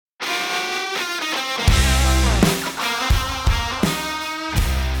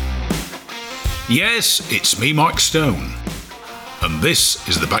Yes, it's me, Mark Stone, and this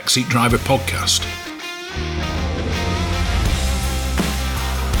is the Backseat Driver Podcast.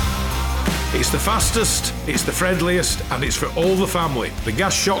 It's the fastest, it's the friendliest, and it's for all the family. The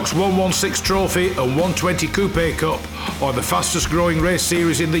Gasshocks 116 Trophy and 120 Coupe Cup are the fastest growing race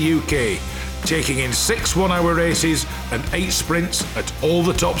series in the UK, taking in 6 one-hour races and 8 sprints at all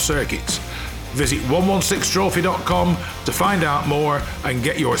the top circuits. Visit 116trophy.com to find out more and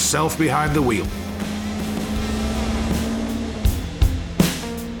get yourself behind the wheel.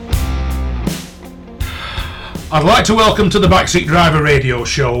 I'd like to welcome to the Backseat Driver Radio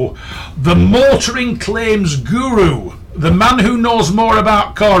Show the motoring claims guru, the man who knows more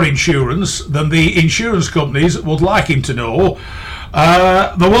about car insurance than the insurance companies would like him to know,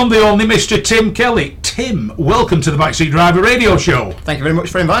 the one, the only Mr. Tim Kelly. Tim, welcome to the Backseat Driver Radio Show. Thank you very much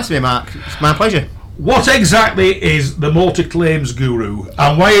for inviting me, Mark. It's my pleasure. What exactly is the motor claims guru,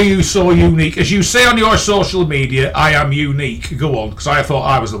 and why are you so unique? As you say on your social media, I am unique. Go on, because I thought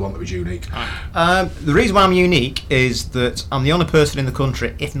I was the one that was unique. The reason why I'm unique is that I'm the only person in the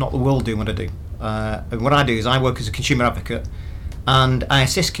country, if not the world, doing what I do. And what I do is I work as a consumer advocate, and I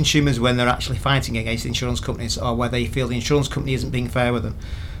assist consumers when they're actually fighting against insurance companies or where they feel the insurance company isn't being fair with them.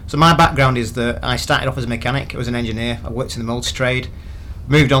 So my background is that I started off as a mechanic. I was an engineer. I worked in the motor trade.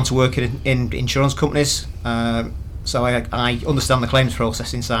 Moved on to working in insurance companies, so I understand the claims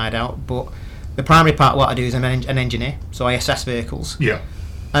process inside out, but the primary part of what I do is I'm an engineer, so I assess vehicles. Yeah.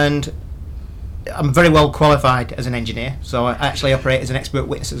 And I'm very well qualified as an engineer, so I actually operate as an expert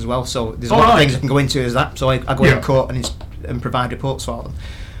witness as well, so there's a lot of things I can go into as that, so I go in court and provide reports for them.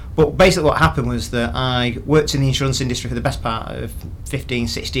 But basically what happened was that I worked in the insurance industry for the best part of 15,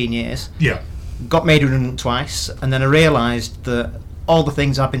 16 years. Yeah. Got made redundant twice, and then I realised that all the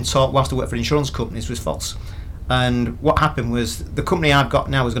things I've been taught whilst I worked for insurance companies was false. And what happened was the company I've got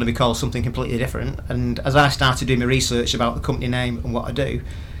now was going to be called something completely different. And as I started doing my research about the company name and what I do,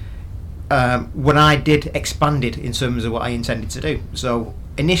 what I did expanded in terms of what I intended to do. So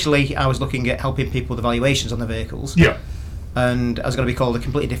initially I was looking at helping people with the valuations on the vehicles. Yeah. And I was going to be called a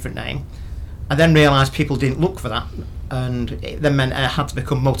completely different name. I then realised people didn't look for that, and it then meant I had to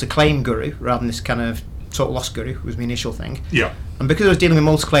become motor claim guru rather than this kind of total loss guru was my initial thing. Yeah. And because I was dealing with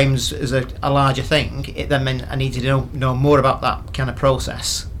motor claims as a larger thing, it then meant I needed to know more about that kind of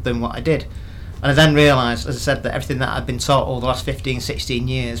process than what I did. And I then realised, as I said, that everything that I'd been taught over the last 15, 16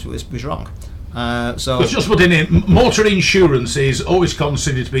 years was wrong. So it's just putting in, motor insurance is always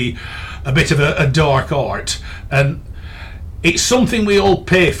considered to be a bit of a dark art, and it's something we all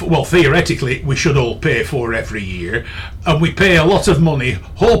pay for. Well, theoretically, we should all pay for every year, and we pay a lot of money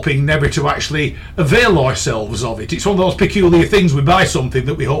hoping never to actually avail ourselves of it. It's one of those peculiar things. We buy something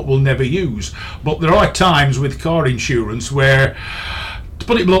that we hope we'll never use. But there are times with car insurance where, to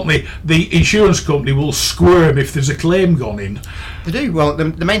put it bluntly, the insurance company will squirm if there's a claim gone in. They do. Well, the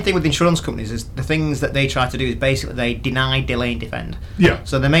main thing with insurance companies is the things that they try to do is basically they deny, delay and defend. Yeah.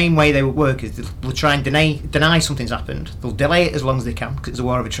 So the main way they would work is they'll try and deny something's happened. They'll delay it as long as they can because it's a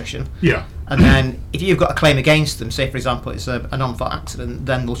war of attrition. Yeah. And then if you've got a claim against them, say for example it's a non-fault accident,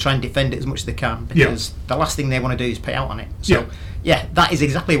 then they'll try and defend it as much as they can because the last thing they want to do is pay out on it. So yeah, that is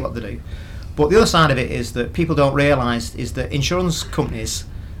exactly what they do. But the other side of it is that people don't realise is that insurance companies,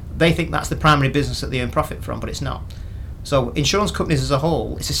 they think that's the primary business that they earn profit from, but it's not. So insurance companies as a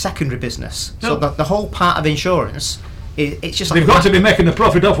whole, it's a secondary business. No. So the whole part of insurance, it's just like they've got to be making a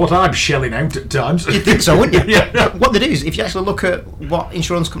profit off what I'm shelling out at times. You'd think so, wouldn't you? Yeah. What they do is, if you actually look at what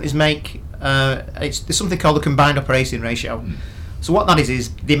insurance companies make, there's something called the combined operating ratio. Mm. So what that is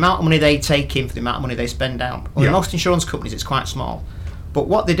the amount of money they take in for the amount of money they spend out. Well, in most insurance companies, it's quite small. But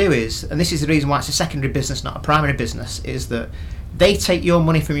what they do is, and this is the reason why it's a secondary business, not a primary business, is that they take your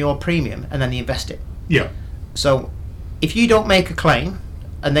money from your premium and then they invest it. Yeah. So if you don't make a claim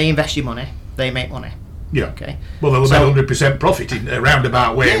and they invest your money, they make money. Yeah. Okay. Well, they'll make 100% profit in a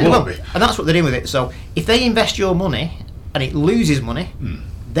roundabout way, won't they? And that's what they're doing with it. So if they invest your money and it loses money,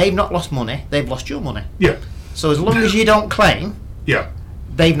 they've not lost money, they've lost your money. Yeah. So as long as you don't claim,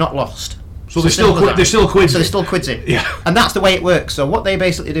 they've not lost. So they're still quids. So they're still quids in. Yeah. And that's the way it works. So what they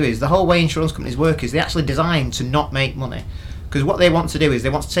basically do is, the whole way insurance companies work is they actually design to not make money. Because what they want to do is they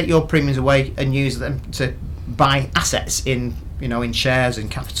want to take your premiums away and use them to buy assets in shares and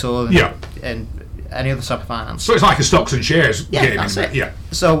capital and any other type of finance. So it's like a stocks and shares game. That's it. Yeah.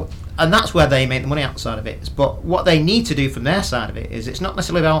 So, and that's where they make the money outside of it. But what they need to do from their side of it is, it's not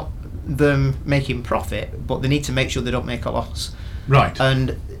necessarily about them making profit, but they need to make sure they don't make a loss. Right.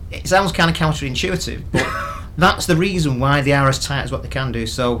 And it sounds kind of counterintuitive, but That's the reason why they are as tight as what they can do.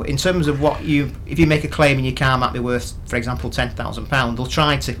 So in terms of if you make a claim and your car might be worth, for example, £10,000, they'll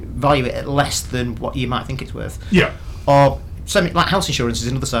try to value it at less than what you might think it's worth. Yeah. Or something like house insurance is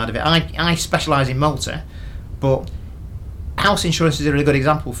another side of it. I specialise in motor, but house insurance is a really good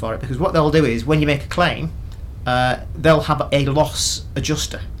example for it, because what they'll do is when you make a claim, they'll have a loss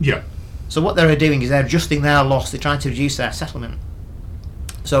adjuster. Yeah. So what they're doing is they're adjusting their loss. They're trying to reduce their settlement.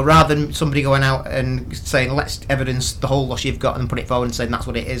 So rather than somebody going out and saying, let's evidence the whole loss you've got and put it forward and saying that's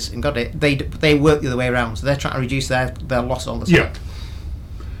what it is and got it, they work the other way around. So they're trying to reduce their loss all the time. Yeah.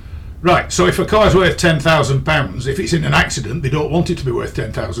 Right, so if a car's worth £10,000, if it's in an accident, they don't want it to be worth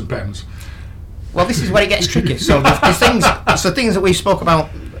 £10,000. Well, this is where it gets tricky. So there's things that we spoke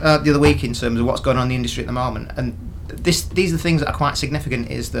about the other week in terms of what's going on in the industry at the moment, and these are the things that are quite significant.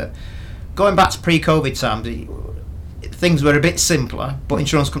 Is that going back to pre-COVID times, things were a bit simpler, but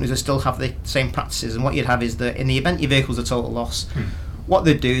insurance companies would still have the same practices. And what you'd have is that in the event your vehicle's a total loss, what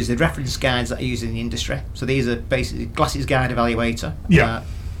they'd do is they'd reference guides that are used in the industry. So these are basically Glasses Guide Evaluator,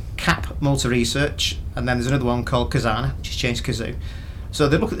 CAP Motor Research, and then there's another one called Kazana, which has changed to Kazoo. So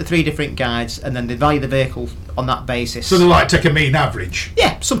they look at the three different guides and then they value the vehicle on that basis. So they like take a mean average?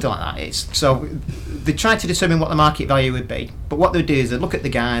 Yeah, something like that. So they try to determine what the market value would be. But what they do is they look at the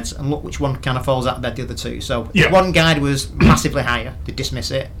guides and look which one kind of falls out of bed the other two. So if one guide was massively higher, they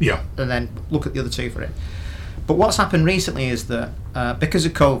dismiss it and then look at the other two for it. But what's happened recently is that because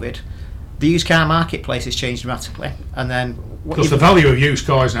of COVID, the used car marketplace has changed dramatically. And then because the value of used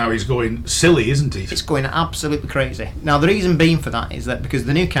cars now is going silly, isn't it? It's going absolutely crazy. Now, the reason being for that is that because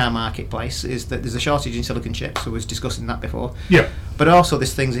the new car marketplace is that there's a shortage in silicon chips, so we was discussing that before. Yeah. But also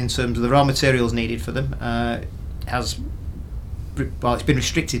there's things in terms of the raw materials needed for them it's been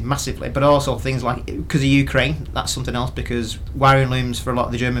restricted massively, but also things like, because of Ukraine, that's something else, because wiring looms for a lot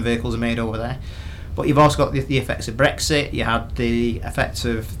of the German vehicles are made over there. But you've also got the effects of Brexit, you had the effects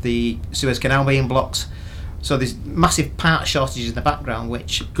of the Suez Canal being blocked. So there's massive part shortages in the background,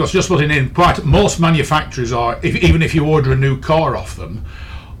 which... Because just putting in, most manufacturers are, even if you order a new car off them,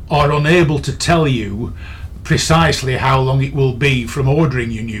 are unable to tell you precisely how long it will be from ordering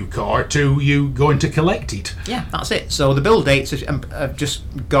your new car to you going to collect it. Yeah, that's it. So the build dates have just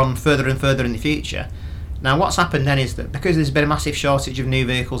gone further and further in the future. Now what's happened then is that because there's been a massive shortage of new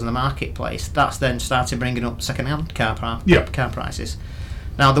vehicles in the marketplace, that's then started bringing up second-hand car prices.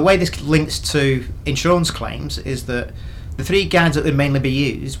 Now, the way this links to insurance claims is that the three guides that would mainly be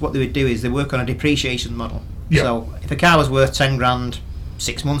used, what they would do is they work on a depreciation model. Yeah. So, if a car was worth 10 grand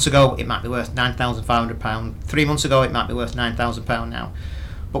 6 months ago, it might be worth £9,500. 3 months ago, it might be worth £9,000 now.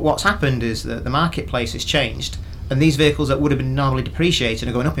 But what's happened is that the marketplace has changed, and these vehicles that would have been normally depreciated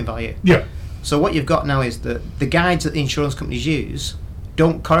are going up in value. Yeah. So what you've got now is that the guides that the insurance companies use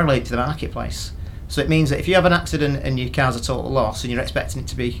don't correlate to the marketplace. So it means that if you have an accident and your car's a total loss and you're expecting it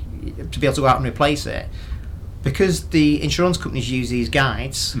to be able to go out and replace it, because the insurance companies use these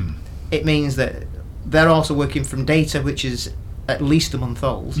guides, it means that they're also working from data which is at least a month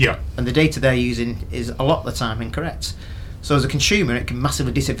old. Yeah. And the data they're using is a lot of the time incorrect. So as a consumer, it can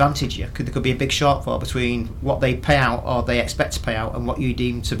massively disadvantage you. There could be a big shortfall between what they pay out or they expect to pay out and what you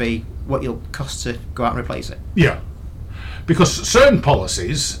deem to be what you'll cost to go out and replace it. Yeah. Because certain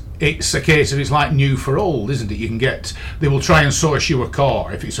policies, it's a case of it's like new for old, isn't it? They will try and source you a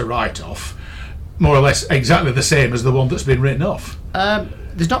car if it's a write-off, more or less exactly the same as the one that's been written off.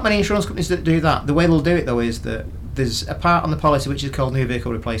 There's not many insurance companies that do that. The way they'll do it though is that there's a part on the policy which is called new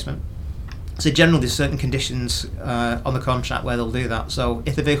vehicle replacement. So generally there's certain conditions on the contract where they'll do that. So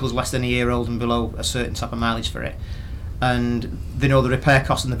if the vehicle's less than a year old and below a certain type of mileage for it, and they know the repair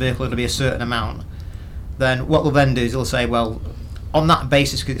cost on the vehicle will be a certain amount, then what they'll then do is they'll say, well, on that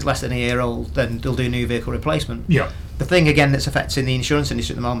basis, because it's less than a year old, then they'll do new vehicle replacement. Yeah. The thing again that's affecting the insurance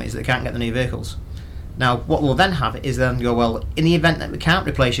industry at the moment is that they can't get the new vehicles. Now what we'll then have is then go, well, in the event that we can't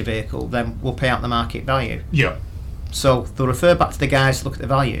replace your vehicle, then we'll pay out the market value. Yeah. So they'll refer back to the guys to look at the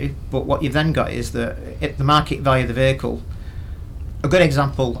value, but what you've then got is the market value of the vehicle. A good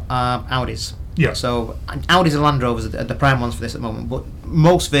example are Audis. Yeah. So Audis and Land Rovers are the prime ones for this at the moment, but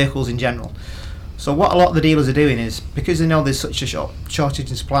most vehicles in general. So what a lot of the dealers are doing is, because they know there's such a shortage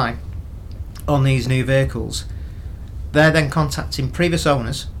in supply on these new vehicles, they're then contacting previous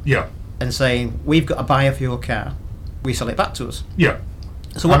owners and saying, we've got a buyer for your car, we sell it back to us. Yeah.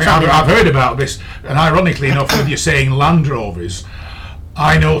 So what's I've heard about this, and ironically enough, with you saying Land Rovers,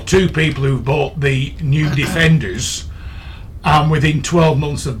 I know two people who've bought the new Defenders, and within 12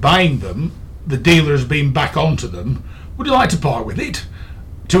 months of buying them, the dealer's been back onto them. Would you like to part with it?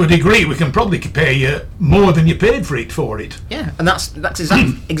 To a degree, we can probably pay you more than you paid for it. Yeah, and that's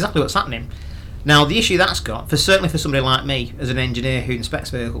exactly what's happening. Now, the issue that's got, certainly for somebody like me, as an engineer who inspects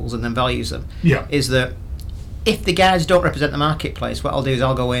vehicles and then values them, is that if the guys don't represent the marketplace, what I'll do is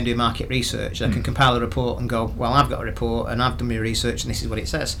I'll go away and do market research. I can compile a report and go, well, I've got a report and I've done my research and this is what it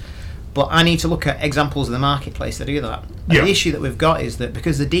says. But I need to look at examples in the marketplace that do that. And the issue that we've got is that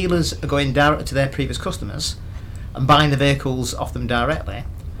because the dealers are going directly to their previous customers and buying the vehicles off them directly,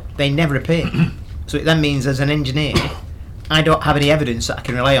 they never appear. So it then means, as an engineer, I don't have any evidence that I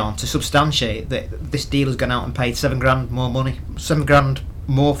can rely on to substantiate that this dealer's gone out and paid £7,000 more money, £7,000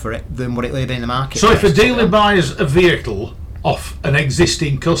 more for it than what it would have been in the market. So if a dealer buys a vehicle off an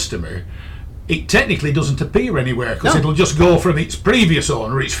existing customer, it technically doesn't appear anywhere, because it'll just go from its previous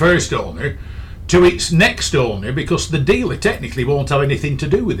owner, its first owner, to its next owner, because the dealer technically won't have anything to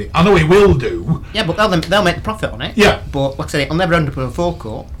do with it. I know he will do. Yeah, but they'll make the profit on it. Yeah. But like I said, it'll never end up in a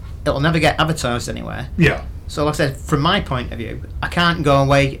forecourt. It'll never get advertised anywhere. Yeah. So like I said, from my point of view, I can't go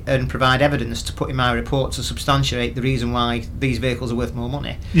away and provide evidence to put in my report to substantiate the reason why these vehicles are worth more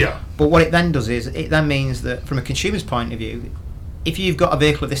money. Yeah. But what it then does is, it then means that from a consumer's point of view, if you've got a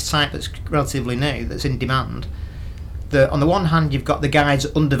vehicle of this type that's relatively new, that's in demand, that on the one hand you've got the guys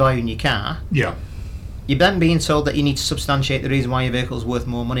undervaluing your car. Yeah. You're then being told that you need to substantiate the reason why your vehicle's worth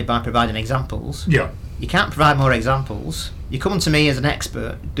more money by providing examples. Yeah. You can't provide more examples. You come to me as an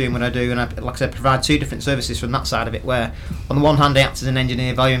expert doing what I do, and I, like I said, provide two different services from that side of it, where on the one hand I act as an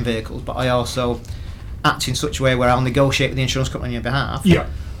engineer valuing vehicles, but I also act in such a way where I'll negotiate with the insurance company on your behalf. Yeah.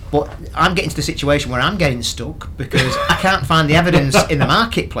 But I'm getting to the situation where I'm getting stuck because I can't find the evidence in the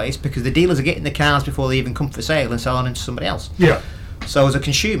marketplace, because the dealers are getting the cars before they even come for sale and selling them to somebody else. Yeah. So as a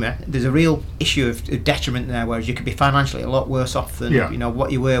consumer, there's a real issue of detriment there, whereas you could be financially a lot worse off than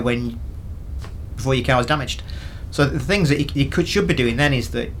what you were before your car was damaged. So the things that you should be doing then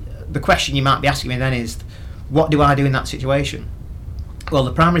is that the question you might be asking me then is, what do I do in that situation? Well,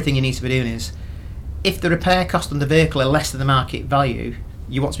 the primary thing you need to be doing is, if the repair cost on the vehicle are less than the market value,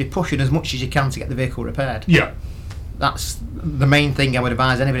 you want to be pushing as much as you can to get the vehicle repaired. Yeah. That's the main thing I would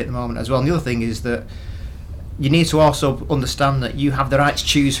advise anybody at the moment as well. And the other thing is that you need to also understand that you have the right to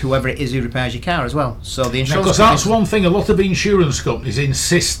choose whoever it is who repairs your car as well. So the insurance, because that's one thing, a lot of insurance companies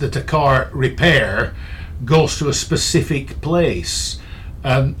insist that a car repair goes to a specific place.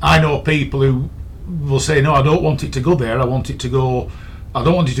 I know people who will say, no, I don't want it to go there, I don't want it to go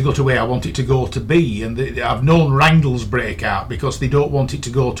to A, I want it to go to B. And I've known wrangles break out because they don't want it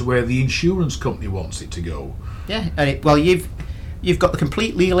to go to where the insurance company wants it to go. Yeah, you've got the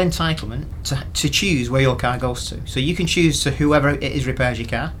complete legal entitlement to choose where your car goes to. So you can choose to whoever it is repairs your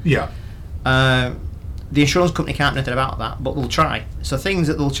car. Yeah. The insurance company can't do anything about that, but they'll try. So things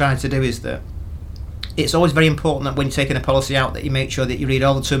that they'll try to do is that it's always very important that when you're taking a policy out, that you make sure that you read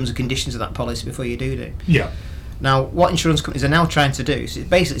all the terms and conditions of that policy before you do it. Yeah. Now, what insurance companies are now trying to do is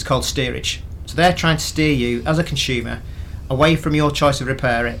it's called steerage. So they're trying to steer you as a consumer away from your choice of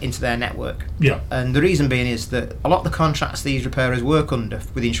repairer into their network. Yeah. And the reason being is that a lot of the contracts these repairers work under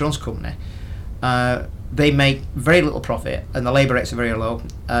with the insurance company, they make very little profit and the labour rates are very low,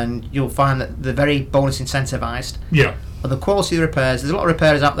 and you'll find that they're very bonus incentivised. Yeah. And the quality of the repairs, there's a lot of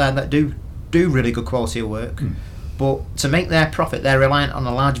repairers out there that do really good quality of work, but to make their profit, they're reliant on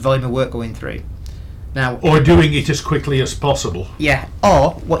a large volume of work going through. Now, or doing it as quickly as possible. Yeah.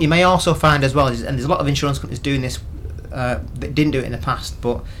 Or what you may also find as well is, and there's a lot of insurance companies doing this that didn't do it in the past,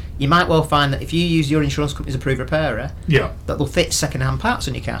 but you might well find that if you use your insurance company's approved repairer, that they'll fit second-hand parts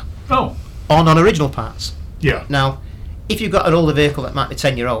on your car. Oh. Or non-original parts. Yeah. Now, if you've got an older vehicle that might be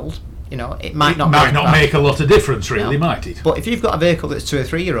 10-year-old, it might not make a lot of difference, really, might it? But if you've got a vehicle that's 2 or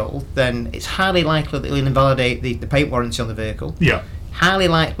 3 year old, then it's highly likely that it'll invalidate the paint warranty on the vehicle. Yeah. Highly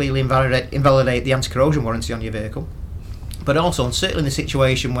likely it'll invalidate the anti-corrosion warranty on your vehicle. But also, and certainly in the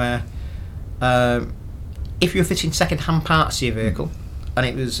situation where if you're fitting second-hand parts to your vehicle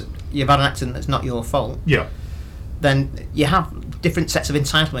and you've had an accident that's not your fault, then you have different sets of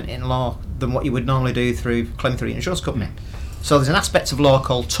entitlement in law than what you would normally do through claiming through your insurance company. So there's an aspect of law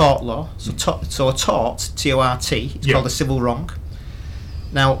called tort law. So a tort, T-O-R-T, it's called a civil wrong.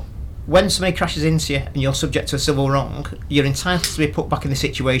 Now, when somebody crashes into you and you're subject to a civil wrong, you're entitled to be put back in the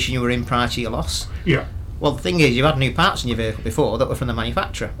situation you were in prior to your loss. Yeah. Well, the thing is, you've had new parts in your vehicle before that were from the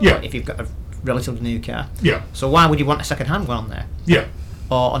manufacturer. Yeah. If you've got a relatively new car. Yeah. So why would you want a second-hand one on there? Yeah.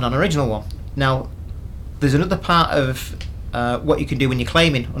 Or a non-original one? Now, there's another part of what you can do when you're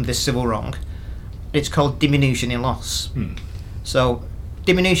claiming under this civil wrong. It's called diminution in loss. So,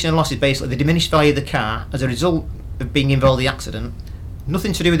 diminution in loss is basically the diminished value of the car as a result of being involved in the accident.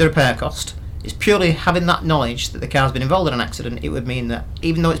 Nothing to do with the repair cost. It's purely having that knowledge that the car's been involved in an accident. It would mean that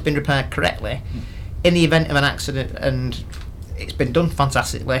even though it's been repaired correctly, in the event of an accident and it's been done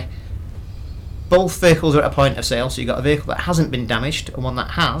fantastically, both vehicles are at a point of sale, so you've got a vehicle that hasn't been damaged and one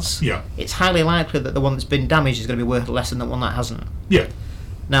that has, Yeah. it's highly likely that the one that's been damaged is going to be worth less than the one that hasn't. Yeah.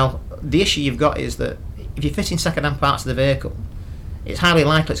 Now, the issue you've got is that if you're fitting second-hand parts of the vehicle, it's highly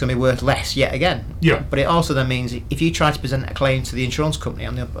likely it's going to be worth less yet again. Yeah. But it also then means if you try to present a claim to the insurance company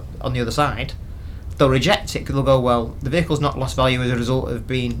on the other side, they'll reject it because they'll go, well, the vehicle's not lost value as a result of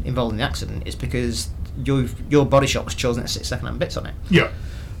being involved in the accident. It's because your body shop has chosen to sit second-hand bits on it. Yeah.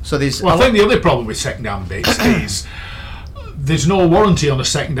 So there's. Well, I think the other problem with second-hand bits is there's no warranty on a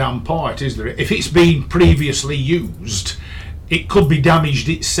second-hand part, is there? If it's been previously used, it could be damaged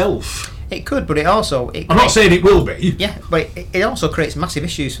itself. It could, but it also. I'm not saying it will be. Yeah, but it also creates massive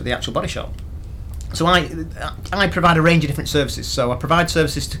issues for the actual body shop. So I provide a range of different services. So I provide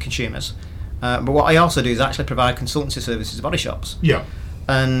services to consumers, but what I also do is actually provide consultancy services to body shops. Yeah.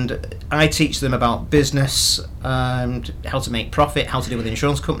 And I teach them about business, and how to make profit, how to deal with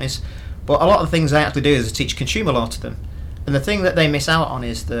insurance companies. But a lot of the things I actually do is I teach consumer law to them. And the thing that they miss out on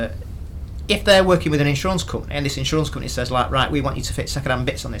is that if they're working with an insurance company and this insurance company says, like, right, we want you to fit second-hand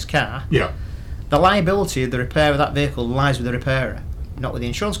bits on this car, Yeah. the liability of the repair of that vehicle lies with the repairer, not with the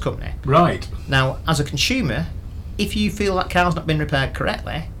insurance company. Right. Now, as a consumer, if you feel that car's not been repaired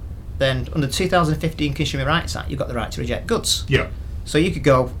correctly, then under the 2015 Consumer Rights Act, you've got the right to reject goods. Yeah. So you could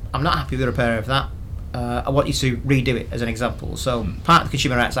go, I'm not happy with the repair of that, I want you to redo it, as an example. So part of the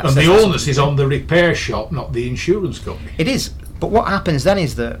Consumer Rights Act And says the that's onus is on the repair shop, not the insurance company. It is, but what happens then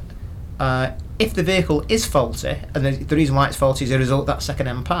is that if the vehicle is faulty, and the reason why it's faulty is a result of that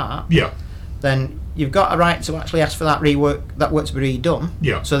second-hand part, Yeah. then you've got a right to actually ask for that work to be redone.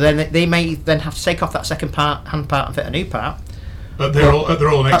 Yeah. So then they may then have to take off that hand part and fit a new part At their own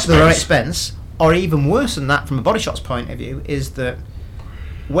expense. at their own expense. Or even worse than that, from a body shop's point of view, is that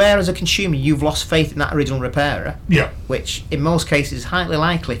where as a consumer you've lost faith in that original repairer, Yeah. which in most cases is highly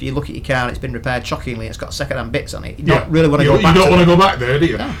likely. If you look at your car and it's been repaired shockingly, it's got second-hand bits on it, you Yeah. don't really want to You go back. don't want to go back there, do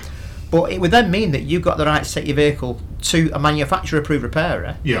you? No. But it would then mean that you've got the right to take your vehicle to a manufacturer-approved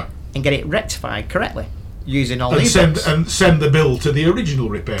repairer Yeah. and get it rectified correctly using all And these send the bill to the original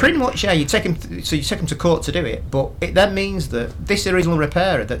repair. Pretty much, yeah. You take them to court to do it, but it then means that this original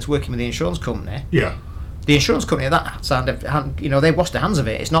repairer that's working with the insurance company, Yeah. the insurance company at that side, they wash their hands of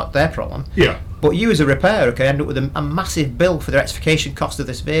it. It's not their problem. Yeah. But you as a repairer can end up with a massive bill for the rectification cost of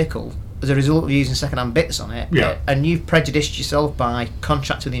this vehicle as a result of using second-hand bits on it. Yeah. And you've prejudiced yourself by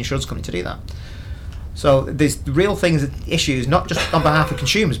contracting the insurance company to do that. So there's real issues, not just on behalf of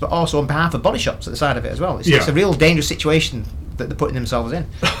consumers, but also on behalf of body shops at the side of it as well. It's a real dangerous situation that they're putting themselves in.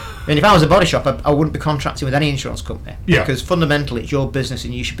 And if I was a body shop, I wouldn't be contracting with any insurance company. Yeah. Because fundamentally it's your business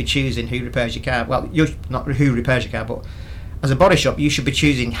and you should be choosing who repairs your car. Well, you're not who repairs your car, but as a body shop, you should be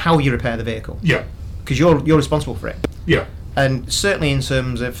choosing how you repair the vehicle. Yeah. Because you're responsible for it. Yeah. And certainly in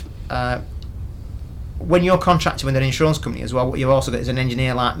terms of when you're contracting with an insurance company as well, what you've also got is an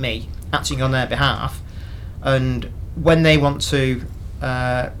engineer like me acting on their behalf, and when they want to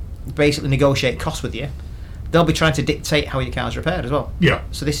basically negotiate costs with you, they'll be trying to dictate how your car's repaired as well. Yeah.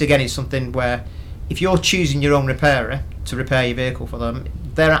 So this again is something where if you're choosing your own repairer to repair your vehicle for them,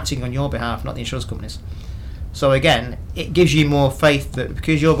 they're acting on your behalf, not the insurance companies. So again, it gives you more faith that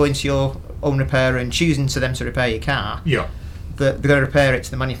because you're going to your own repairer and choosing to them to repair your car, Yeah. that they're going to repair it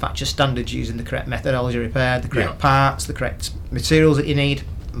to the manufacturer standards using the correct methodology of repair, the correct Yeah. parts, the correct materials that you need,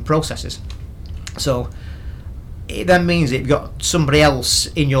 and processes. So it then means that you've got somebody else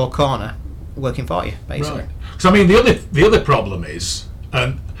in your corner working for you, basically. Right. So I mean, the other problem is,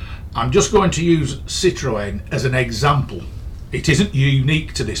 and I'm just going to use Citroën as an example. It isn't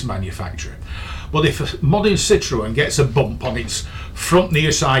unique to this manufacturer, but if a modern Citroën gets a bump on its front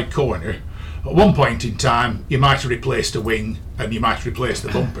near side corner, at one point in time you might have replaced a wing and you might have replaced the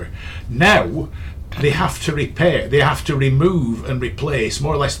bumper. Now they have to remove and replace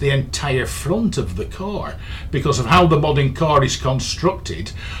more or less the entire front of the car because of how the modern car is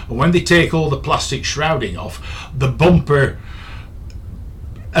constructed. And when they take all the plastic shrouding off, the bumper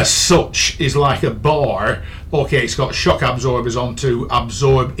as such is like a bar. Okay, it's got shock absorbers on to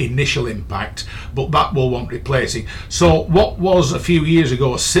absorb initial impact, but that will want replacing. So what was a few years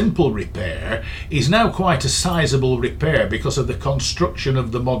ago a simple repair is now quite a sizable repair because of the construction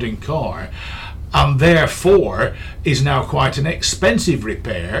of the modern car, and therefore is now quite an expensive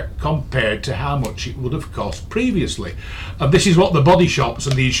repair compared to how much it would have cost previously. And this is what the body shops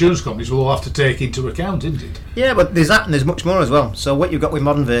and the insurance companies will have to take into account, isn't it? Yeah, but there's that and there's much more as well. So what you've got with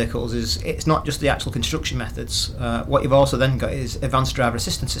modern vehicles is it's not just the actual construction methods. What you've also then got is advanced driver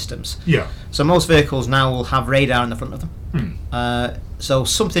assistance systems. Yeah. So most vehicles now will have radar in the front of them. So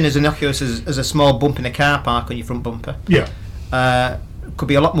something as innocuous as a small bump in a car park on your front bumper. Yeah. could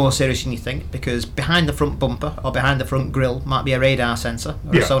be a lot more serious than you think, because behind the front bumper or behind the front grille might be a radar sensor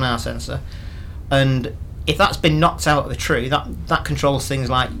or a sonar sensor, and if that's been knocked out of the tree, that controls things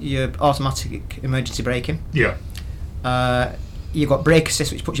like your automatic emergency braking. You've got brake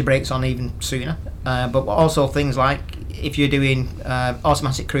assist, which puts your brakes on even sooner, but also things like if you're doing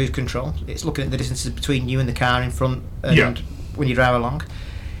automatic cruise control, it's looking at the distances between you and the car in front and when you drive along.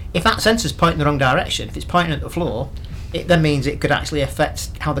 If that sensor's pointing the wrong direction, if it's pointing at the floor, it then means it could actually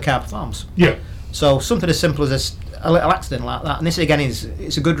affect how the car performs. So something as simple as a little accident like that, and this again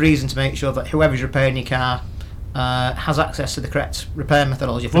it's a good reason to make sure that whoever's repairing your car has access to the correct repair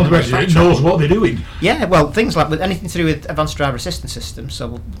methodology. Well, it knows what they're doing. Yeah, well, things like with anything to do with advanced driver assistance systems.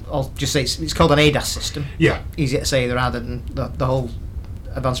 So I'll just say it's called an ADAS system. Easier to say rather than the whole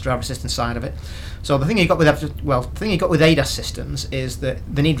advanced driver assistance side of it. So the thing you got with ADAS systems is that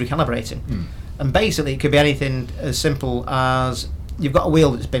they need recalibrating, and basically it could be anything as simple as you've got a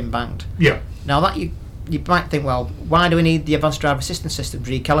wheel that's been banged. Now that you might think, well, why do we need the advanced driver assistance system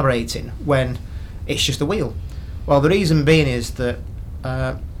recalibrating when it's just a wheel? Well, the reason being is that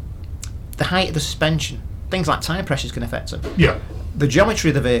the height of the suspension, things like tyre pressures can affect them. The geometry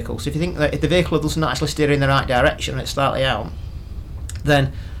of the vehicle. So if you think that if the vehicle doesn't actually steer in the right direction and it's slightly out,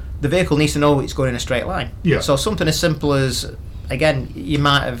 then the vehicle needs to know it's going in a straight line. So something as simple as, again, you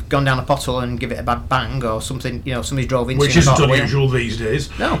might have gone down a pothole and give it a bad bang, or something, somebody drove into, which isn't unusual these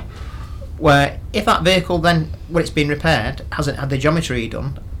days. No. Where if that vehicle then, when it's been repaired, hasn't had the geometry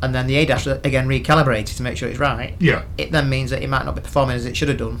done, and then the ADAS again recalibrated to make sure it's right, it then means that it might not be performing as it should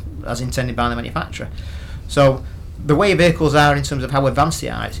have done, as intended by the manufacturer. So the way vehicles are in terms of how advanced they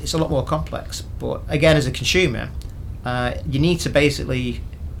are, it's a lot more complex. But again, as a consumer, you need to basically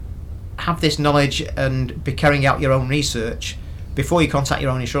have this knowledge and be carrying out your own research before you contact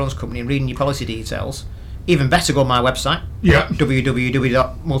your own insurance company and reading your policy details. Even better, go on my website,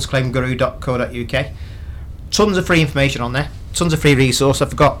 www.multiclaimguru.co.uk. Tons of free information on there, tons of free resource.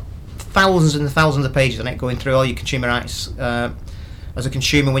 I've got thousands and thousands of pages on it going through all your consumer rights. As a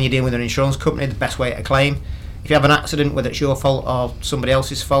consumer, when you're dealing with an insurance company, the best way to claim. If you have an accident, whether it's your fault or somebody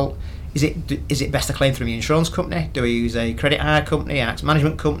else's fault, is it best to claim through your insurance company? Do I use a credit hire company, an accident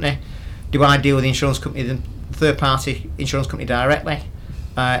management company? Do I deal with the insurance company, the third-party insurance company directly?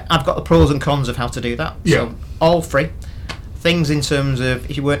 I've got the pros and cons of how to do that. So all free. Things in terms of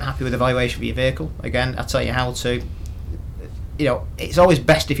if you weren't happy with the valuation of your vehicle, again, I'll tell you how to. It's always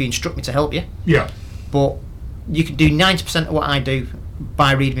best if you instruct me to help you. But you can do 90% of what I do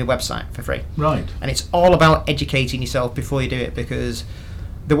by reading my website for free. Right. And it's all about educating yourself before you do it, because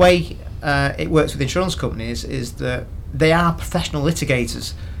the way it works with insurance companies is that they are professional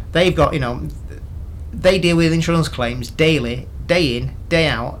litigators. They've got, they deal with insurance claims daily, day in, day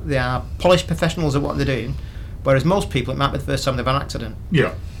out. They are polished professionals at what they're doing, whereas most people, it might be the first time they've had an accident.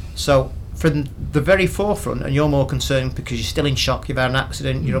 So from the very forefront, and you're more concerned because you're still in shock, you've had an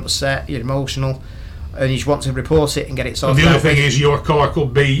accident, you're upset, you're emotional, and you just want to report it and get it sorted out. And the other thing is, your car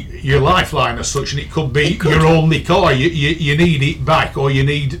could be your lifeline as such, and it could be your only car. You need it back, or you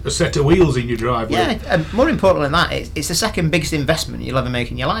need a set of wheels in your driveway. And more important than that, it's the second biggest investment you'll ever make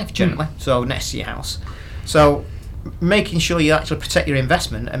in your life, generally. So next to your house. So making sure you actually protect your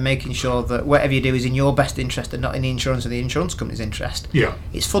investment and making sure that whatever you do is in your best interest and not in the insurance or the insurance company's interest.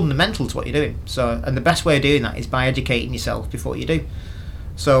 It's fundamental to what you're doing. So, and the best way of doing that is by educating yourself before you do.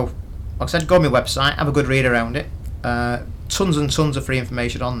 So, like I said, go on my website, have a good read around it. Tons and tons of free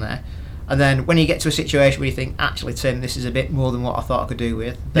information on there. And then when you get to a situation where you think, actually, Tim, this is a bit more than what I thought I could do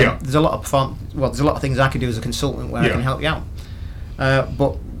with, then there's a lot of there's a lot of things I can do as a consultant where I can help you out.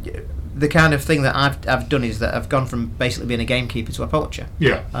 But the kind of thing that I've done is that I've gone from basically being a gamekeeper to a poacher.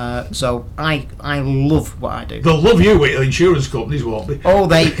 So I love what I do. They'll love you with insurance companies, won't they? Oh,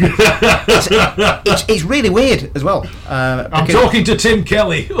 it's really weird as well. I'm talking to Tim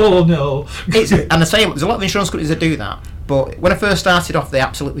Kelly. Oh no. And I say there's a lot of insurance companies that do that. But when I first started off, they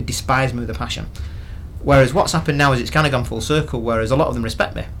absolutely despised me with a passion. Whereas what's happened now is it's kind of gone full circle. Whereas a lot of them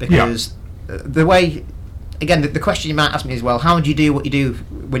respect me because the way. Again, the question you might ask me is, well, how do you do what you do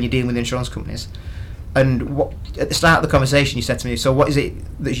when you're dealing with insurance companies? And what at the start of the conversation you said to me, so what is it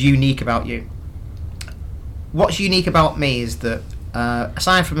that's unique about you? What's unique about me is that,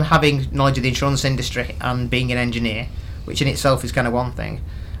 aside from having knowledge of the insurance industry and being an engineer, which in itself is kind of one thing,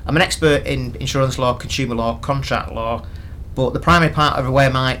 I'm an expert in insurance law, consumer law, contract law, but the primary part of where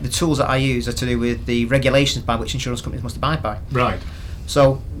the tools that I use are to do with the regulations by which insurance companies must abide by. Right.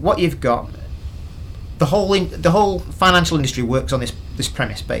 So what you've got, the whole financial industry works on this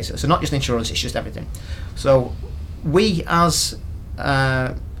premise basis. So not just insurance, it's just everything. So we, as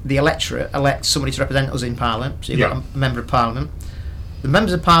the electorate, elect somebody to represent us in Parliament. So you've got a member of Parliament. The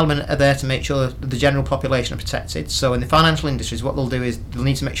members of Parliament are there to make sure that the general population are protected. So in the financial industries, what they'll do is they'll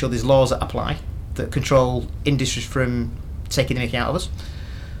need to make sure there's laws that apply that control industries from taking the mickey out of us.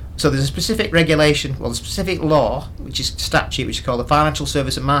 So there's a specific regulation, well, a specific law, which is statute, which is called the Financial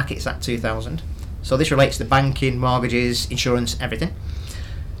Service and Markets Act 2000. So this relates to banking, mortgages, insurance, everything.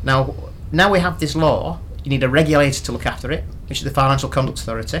 Now we have this law. You need a regulator to look after it, which is the Financial Conduct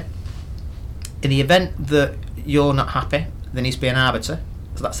Authority. In the event that you're not happy, there needs to be an arbiter.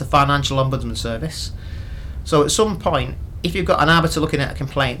 So that's the Financial Ombudsman Service. So at some point, if you've got an arbiter looking at a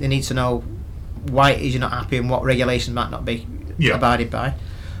complaint, they need to know why it is you're not happy and what regulations might not be abided by.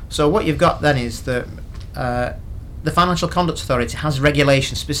 So what you've got then is that the Financial Conduct Authority has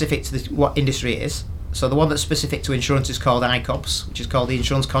regulations specific to what industry it is. So the one that's specific to insurance is called ICOBS, which is called the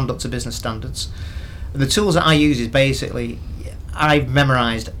Insurance Conduct of Business Standards. And the tools that I use is basically, I've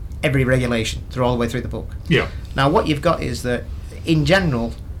memorised every regulation all the way through the book. Yeah. Now what you've got is that, in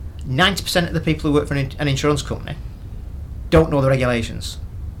general, 90% of the people who work for an insurance company don't know the regulations.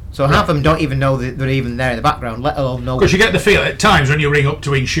 So half of them don't even know that they're even there in the background, let alone know. Because you get the feel at times when you ring up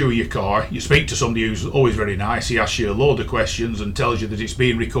to insure your car, you speak to somebody who's always very nice. He asks you a load of questions and tells you that it's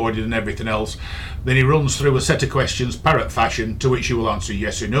being recorded and everything else. Then he runs through a set of questions, parrot fashion, to which you will answer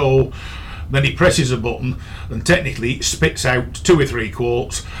yes or no. Then he presses a button and technically spits out 2 or 3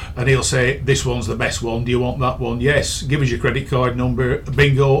 quotes, and he'll say, "This one's the best one. Do you want that one? Yes. Give us your credit card number.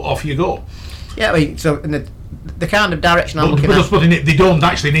 Bingo. Off you go." Yeah. So in the kind of direction I'm looking at. But they don't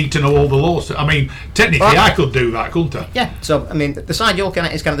actually need to know all the laws. I mean, technically, I could do that, couldn't I? Yeah. So I mean, the side you're looking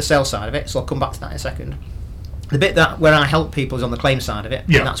at is kind of the sales side of it. So I'll come back to that in a second. The bit where I help people is on the claim side of it.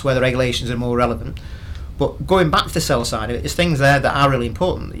 Yeah. And that's where the regulations are more relevant. But going back to the sell side of it, there's things there that are really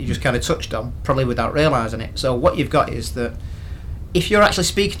important that you just kind of touched on, probably without realising it. So what you've got is that if you're actually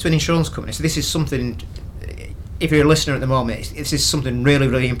speaking to an insurance company, so this is something, if you're a listener at the moment, this is something really,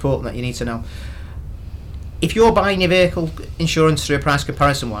 really important that you need to know. If you're buying your vehicle insurance through a price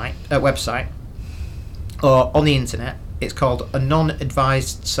comparison website or on the internet, it's called a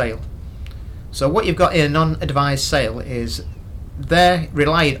non-advised sale. So what you've got in a non-advised sale is they're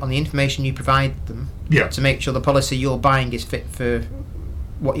reliant on the information you provide them to make sure the policy you're buying is fit for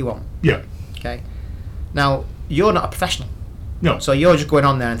what you want. Yeah. Okay. Now, you're not a professional. No. So you're just going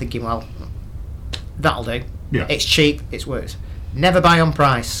on there and thinking, well, that'll do. Yeah. It's cheap, it's worth. Never buy on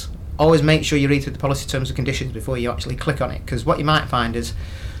price. Always make sure you read through the policy terms and conditions before you actually click on it, because what you might find is,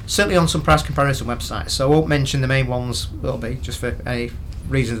 certainly on some price comparison websites, so I won't mention the main ones, will be, just for any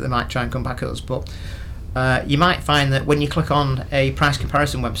reasons that they might try and come back at us, but you might find that when you click on a price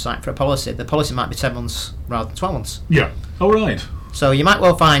comparison website for a policy, the policy might be 10 months rather than 12 months. Yeah. All right. So you might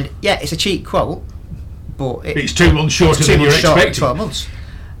well find, it's a cheap quote, but it's 2 months shorter than you're expecting. 12 months.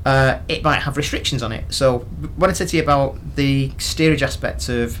 It might have restrictions on it. So when I said to you about the steerage aspect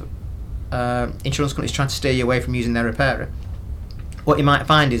of insurance companies trying to steer you away from using their repairer, what you might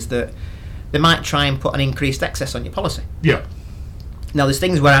find is that they might try and put an increased excess on your policy. Yeah. Now there's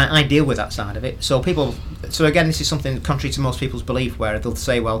things where I deal with that side of it. So again, this is something contrary to most people's belief, where they'll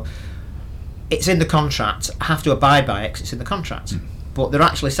say, well, it's in the contract, I have to abide by it because it's in the contract. But they're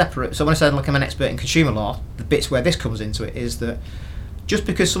actually separate. So when I said, look, I'm an expert in consumer law, the bits where this comes into it is that just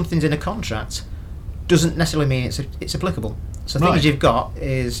because something's in a contract doesn't necessarily mean it's applicable. So things you've got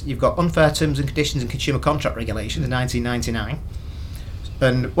unfair terms and conditions and consumer contract regulations in 1999.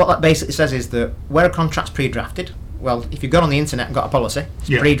 And what that basically says is that where a contract's pre-drafted, well, if you've gone on the internet and got a policy, it's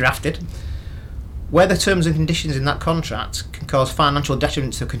pre-drafted, where the terms and conditions in that contract can cause financial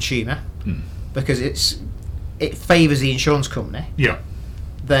detriment to the consumer because it favours the insurance company,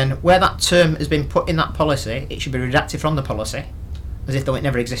 then where that term has been put in that policy, it should be redacted from the policy as if though it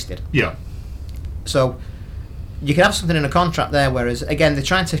never existed. Yeah. So you can have something in a contract there, whereas again they're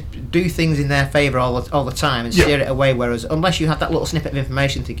trying to do things in their favour all the time and steer it away, whereas unless you have that little snippet of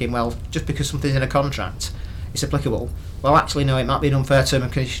information thinking, well, just because something's in a contract it's applicable, well actually no, it might be an unfair term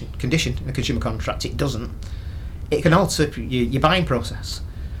and condition in a consumer contract, it doesn't. It can alter your buying process.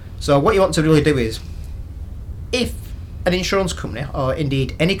 So what you want to really do is, if an insurance company or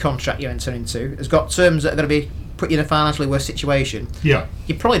indeed any contract you enter into has got terms that are going to be put you in a financially worse situation,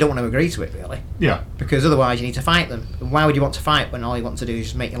 you probably don't want to agree to it really, because otherwise you need to fight them. And why would you want to fight when all you want to do is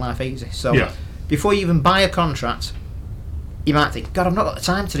just make your life easy? So before you even buy a contract, you might think, God, I've not got the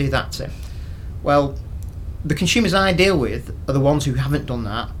time to do that, Tim. Well, the consumers I deal with are the ones who haven't done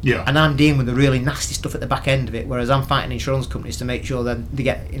that, and I'm dealing with the really nasty stuff at the back end of it, whereas I'm fighting insurance companies to make sure that they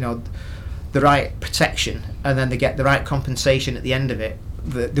get the right protection and then they get the right compensation at the end of it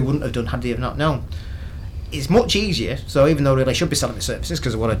that they wouldn't have done had they have not known. it's much easier. So even though really I should be selling my services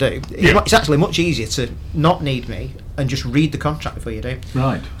because of what I do, Yeah. it's actually much easier to not need me and just read the contract before you do.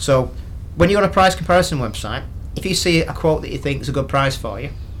 Right. So when you're on a price comparison website, if you see a quote that you think is a good price for you,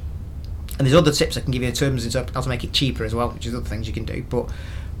 and there's other tips I can give you in terms of how to make it cheaper as well, which is other things you can do, but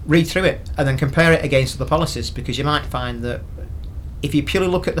read through it and then compare it against other policies, because you might find that if you purely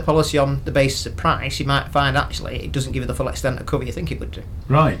look at the policy on the basis of price, you might find actually it doesn't give you the full extent of cover you think it would do.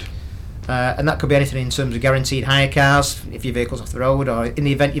 Right. And that could be anything in terms of guaranteed hire cars if your vehicle's off the road, or in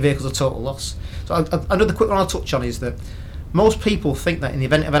the event your vehicle's a total loss. So another quick one I'll touch on is that most people think that in the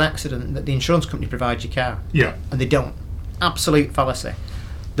event of an accident that the insurance company provides your car. Yeah. And they don't. Absolute fallacy.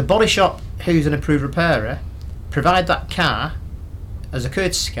 The body shop, who's an approved repairer, provide that car as a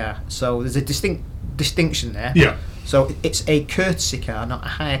courtesy car. So there's a distinction there. Yeah. So it's a courtesy car, not a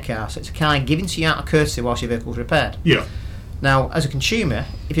hire car. So it's a car given to you out of courtesy whilst your vehicle's repaired. Yeah. Now, as a consumer,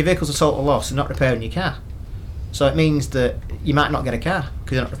 if your vehicle's a total loss, you're not repairing your car. So it means that you might not get a car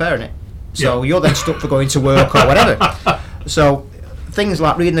because you're not repairing it. So you're then stuck for going to work or whatever. So things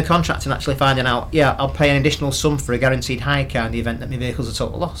like reading the contract and actually finding out, yeah, I'll pay an additional sum for a guaranteed hire car in the event that my vehicle's a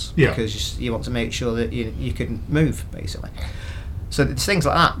total loss. Yeah. Because you want to make sure that you can move, basically. So there's things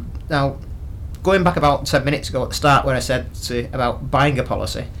like that. Now, going back about 10 minutes ago at the start where I said about buying a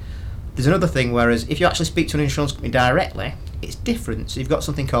policy, there's another thing, whereas if you actually speak to an insurance company directly, it's different. So you've got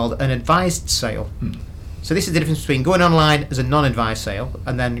something called an advised sale. So this is the difference between going online as a non-advised sale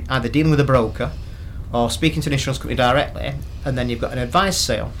and then either dealing with a broker or speaking to an insurance company directly, and then you've got an advised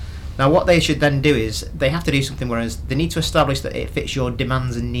sale. Now what they should then do is they have to do something, whereas they need to establish that it fits your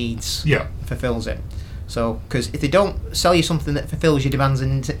demands and needs. Yeah. Fulfills it. So because if they don't sell you something that fulfills your demands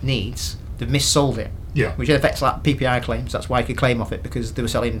and needs, they've missold it. Yeah. Which affects like PPI claims. That's why you could claim off it, because they were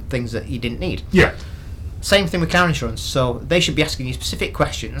selling things that you didn't need. Yeah. Same thing with car insurance. So they should be asking you specific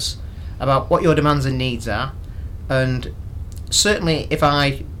questions about what your demands and needs are. And certainly if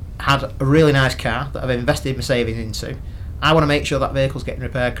I had a really nice car that I've invested my savings into, I want to make sure that vehicle's getting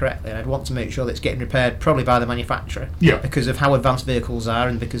repaired correctly, and I'd want to make sure that it's getting repaired probably by the manufacturer. Yeah. Because of how advanced vehicles are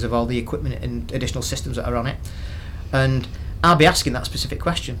and because of all the equipment and additional systems that are on it. And I'll be asking that specific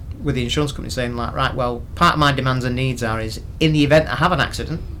question with the insurance company, saying like, right, well, part of my demands and needs is in the event I have an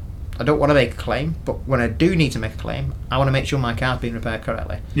accident, I don't want to make a claim, but when I do need to make a claim, I want to make sure my car's being repaired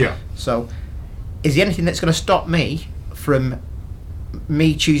correctly. Yeah. So, is there anything that's going to stop me from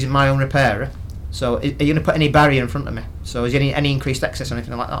me choosing my own repairer? So, are you going to put any barrier in front of me? So, is there any increased excess or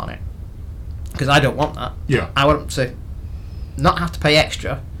anything like that on it? Because I don't want that. Yeah. I want to not have to pay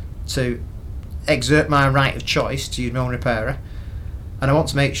extra to exert my right of choice to use my own repairer, and I want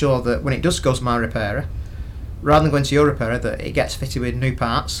to make sure that when it does go to my repairer, rather than going to your repairer, that it gets fitted with new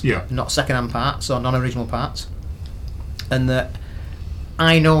parts, Yeah. not second-hand parts or non-original parts, and that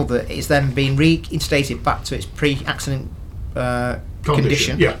I know that it's then being reinstated back to its pre-accident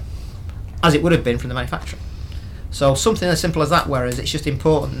condition, Yeah. as it would have been from the manufacturer. So something as simple as that, whereas it's just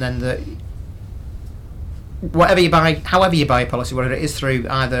important then that whatever you buy, however you buy a policy, whether it is through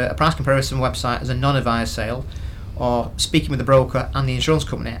either a price comparison website as a non-advised sale or speaking with the broker and the insurance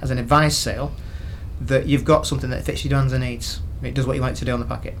company as an advised sale, that you've got something that fits your demands and needs. It does what you want it to do on the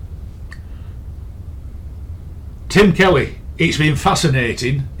packet. Tim Kelly, it's been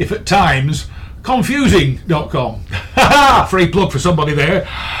fascinating, if at times confusing.com. Free plug for somebody there.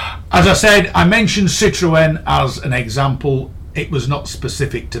 As I said, I mentioned Citroën as an example. It was not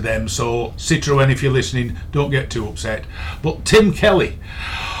specific to them, so Citroën, if you're listening, don't get too upset. But Tim Kelly,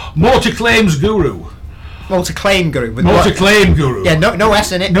 motor claims guru. Motor claim guru. Motor claim guru. Yeah, no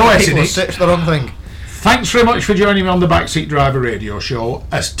S in it. No S in People it. search the wrong thing. Thanks very much for joining me on the Backseat Driver Radio Show.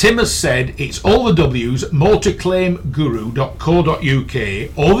 As Tim has said, it's all the W's,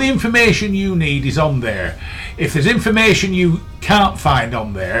 motorclaimguru.co.uk. All the information you need is on there. If there's information you can't find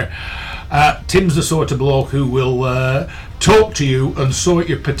on there, Tim's the sort of bloke who will talk to you and sort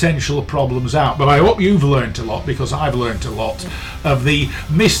your potential problems out. But I hope you've learnt a lot, because I've learnt a lot of the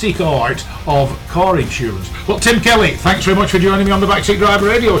mystic art of car insurance. Well, Tim Kelly, thanks very much for joining me on the Backseat Driver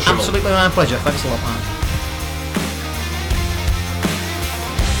Radio Show. Absolutely my pleasure. Thanks a lot, Mark.